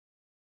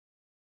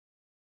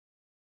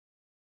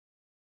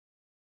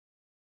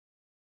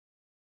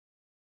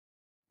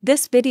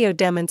This video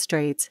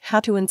demonstrates how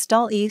to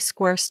install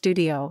E-Square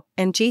Studio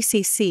and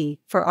GCC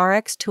for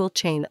RX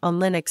Toolchain on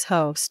Linux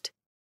host.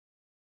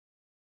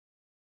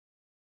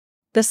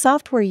 The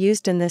software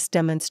used in this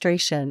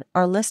demonstration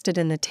are listed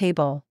in the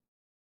table.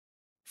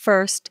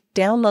 First,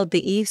 download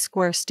the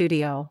E-Square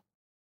Studio.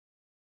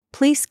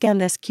 Please scan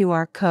this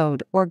QR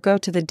code or go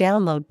to the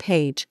download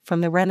page from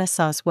the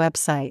Renesas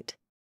website.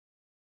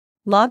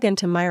 Log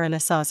into my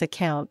Renesas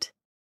account.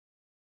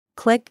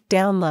 Click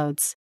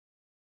Downloads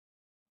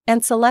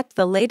and select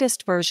the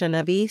latest version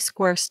of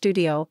E-Square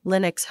Studio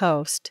Linux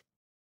host.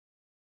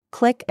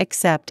 Click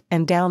Accept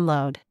and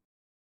download.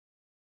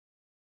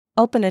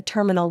 Open a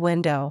terminal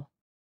window.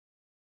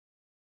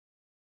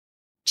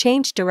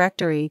 Change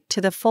directory to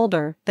the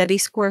folder that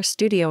E-Square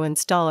Studio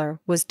installer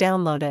was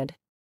downloaded.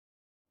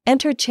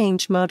 Enter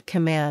change mode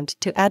command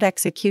to add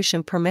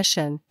execution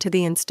permission to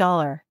the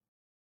installer.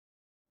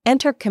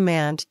 Enter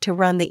command to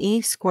run the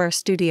E-Square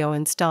Studio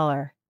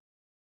installer.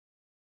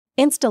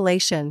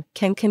 Installation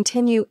can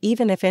continue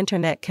even if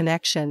internet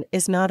connection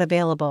is not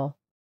available.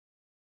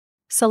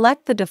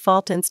 Select the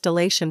default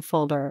installation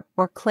folder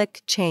or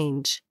click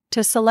Change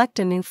to select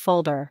a new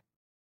folder.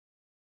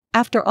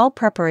 After all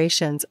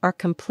preparations are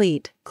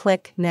complete,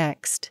 click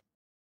Next.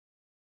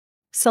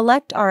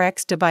 Select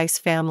RX device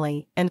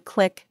family and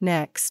click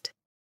Next.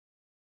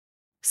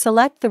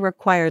 Select the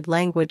required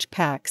language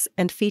packs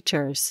and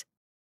features.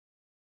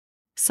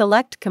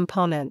 Select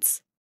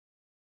components.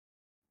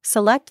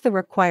 Select the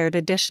required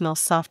additional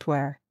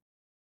software.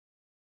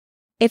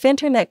 If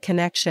internet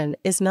connection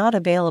is not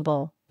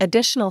available,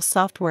 additional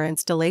software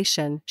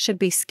installation should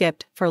be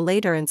skipped for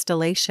later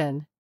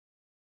installation.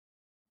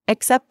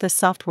 Accept the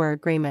software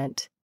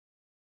agreement.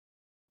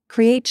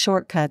 Create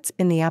shortcuts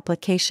in the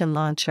application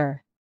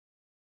launcher.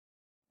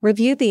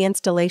 Review the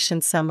installation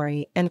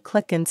summary and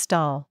click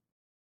Install.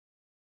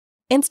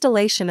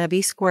 Installation of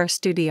E-Square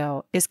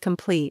Studio is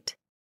complete.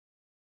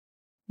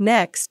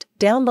 Next,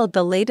 download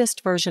the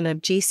latest version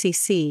of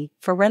GCC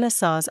for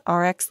Renesas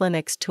RX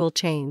Linux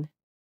Toolchain.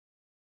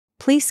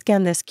 Please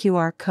scan this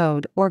QR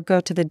code or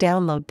go to the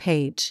download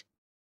page.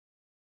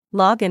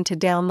 Log into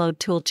Download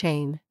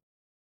Toolchain.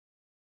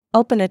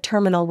 Open a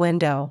terminal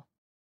window.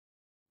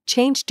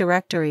 Change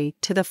directory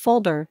to the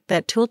folder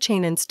that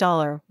Toolchain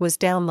installer was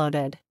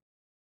downloaded.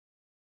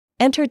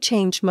 Enter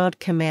change mode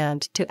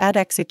command to add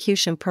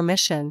execution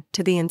permission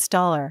to the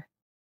installer.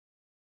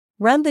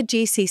 Run the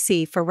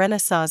GCC for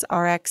Renesas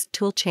RX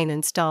Toolchain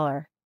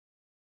installer.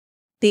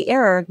 The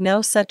error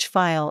 "No such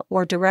file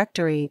or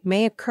directory"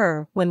 may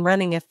occur when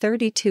running a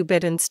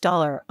 32-bit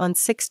installer on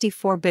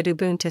 64-bit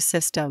Ubuntu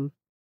system.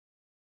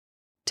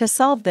 To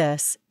solve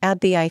this,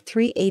 add the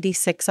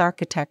i386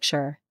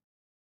 architecture.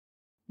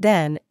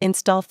 Then,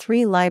 install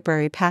 3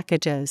 library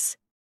packages.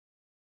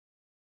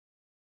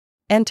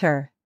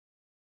 Enter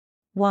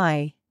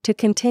Y to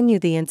continue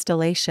the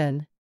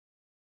installation.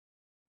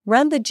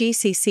 Run the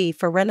GCC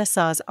for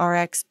Renesas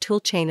RX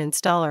Toolchain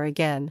installer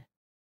again.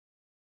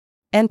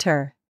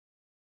 Enter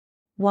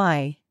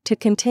Y to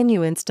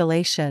continue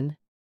installation.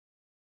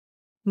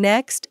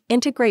 Next,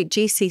 integrate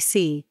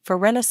GCC for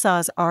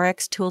Renesas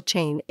RX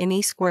Toolchain in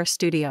E-Square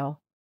Studio.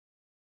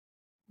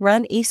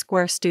 Run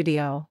E-Square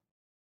Studio.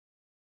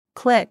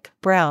 Click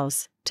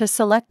Browse to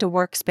select a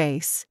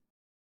workspace.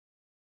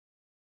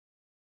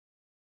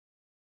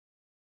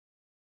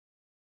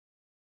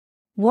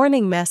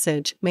 Warning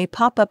message may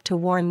pop up to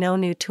warn no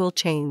new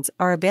toolchains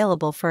are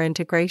available for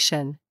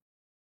integration.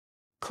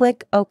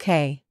 Click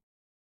OK.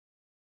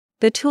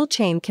 The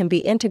toolchain can be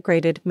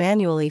integrated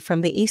manually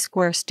from the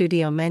E-Square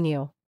Studio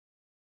menu.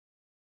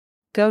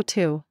 Go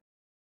to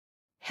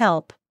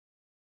Help.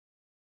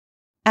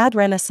 Add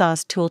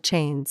Renesas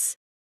toolchains.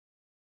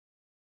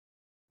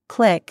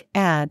 Click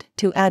Add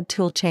to add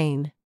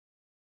toolchain.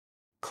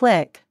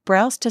 Click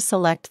Browse to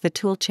select the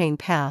toolchain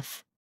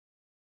path.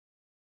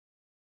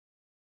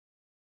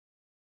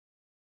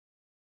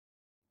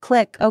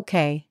 Click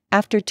OK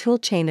after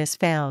toolchain is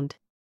found.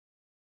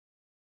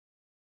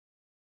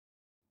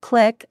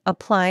 Click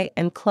Apply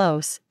and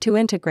Close to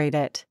integrate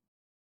it.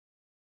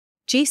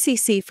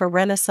 GCC for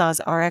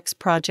Renesas RX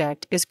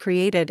project is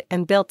created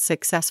and built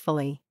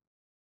successfully.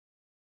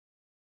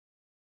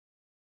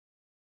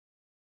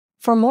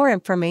 For more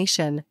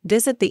information,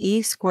 visit the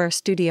E-Square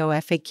Studio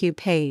FAQ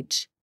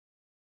page.